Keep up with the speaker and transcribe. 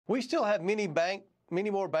We still have many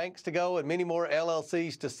more banks to go and many more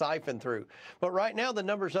LLCs to siphon through. But right now, the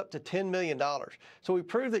number's up to $10 million. So we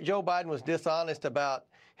proved that Joe Biden was dishonest about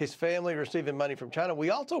his family receiving money from China. We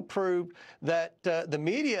also proved that the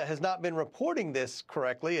media has not been reporting this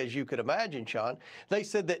correctly, as you could imagine, Sean. They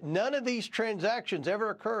said that none of these transactions ever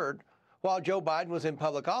occurred while Joe Biden was in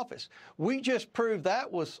public office. We just proved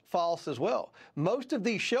that was false as well. Most of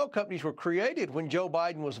these shell companies were created when Joe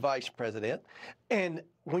Biden was vice president. And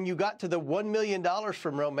when you got to the $1 million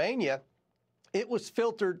from Romania, it was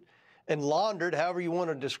filtered and laundered, however you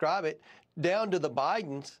want to describe it, down to the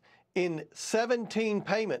Bidens in 17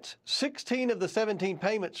 payments. 16 of the 17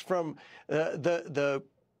 payments from the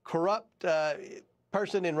corrupt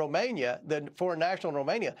person in Romania, the foreign national in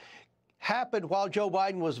Romania, happened while Joe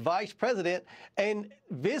Biden was vice president and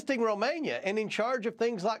visiting Romania and in charge of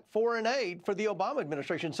things like foreign aid for the Obama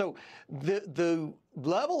administration. So the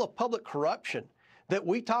level of public corruption that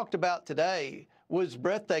we talked about today was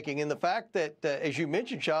breathtaking. And the fact that, as you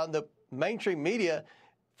mentioned, Sean, the mainstream media,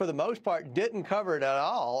 for the most part, didn't cover it at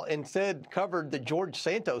all, instead covered the George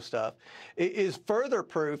Santos stuff, is further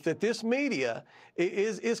proof that this media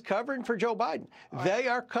is covering for Joe Biden. They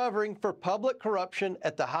are covering for public corruption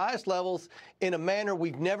at the highest levels in a manner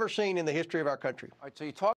we've never seen in the history of our country. All right, so you talk